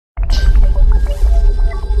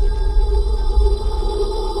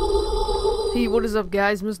what is up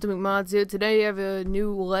guys, Mr. McMods here. Today I have a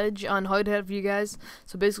new ledge on Hardhat for you guys.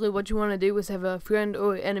 So basically what you want to do is have a friend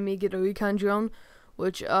or enemy get a recon drone,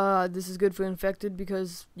 which this is good for infected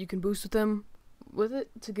because you can boost with them with it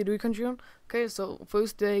to get a recon drone. Okay, so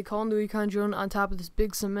first they call in the recon drone on top of this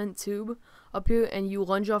big cement tube up here, and you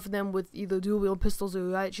lunge off of them with either dual wheel pistols or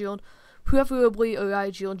a riot shield, preferably a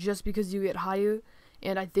riot shield just because you get higher.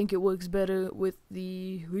 And I think it works better with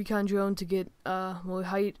the recon drone to get more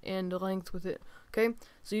height and length with it. Okay,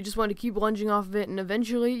 so you just want to keep lunging off of it, and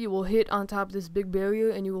eventually you will hit on top of this big barrier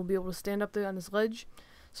and you will be able to stand up there on this ledge.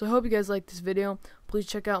 So I hope you guys like this video. Please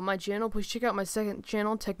check out my channel. Please check out my second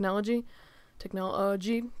channel, Technology,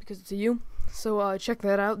 because it's a U. So check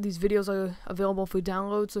that out. These videos are available for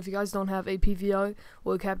download, so if you guys don't have a PVR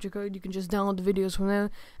or a capture card, you can just download the videos from there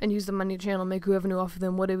and use them on your channel, make revenue off of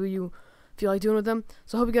them, whatever you feel like doing with them.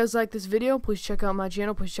 So I hope you guys like this video. Please check out my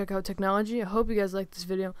channel. Please check out Technology. I hope you guys like this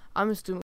video. I'm Mr.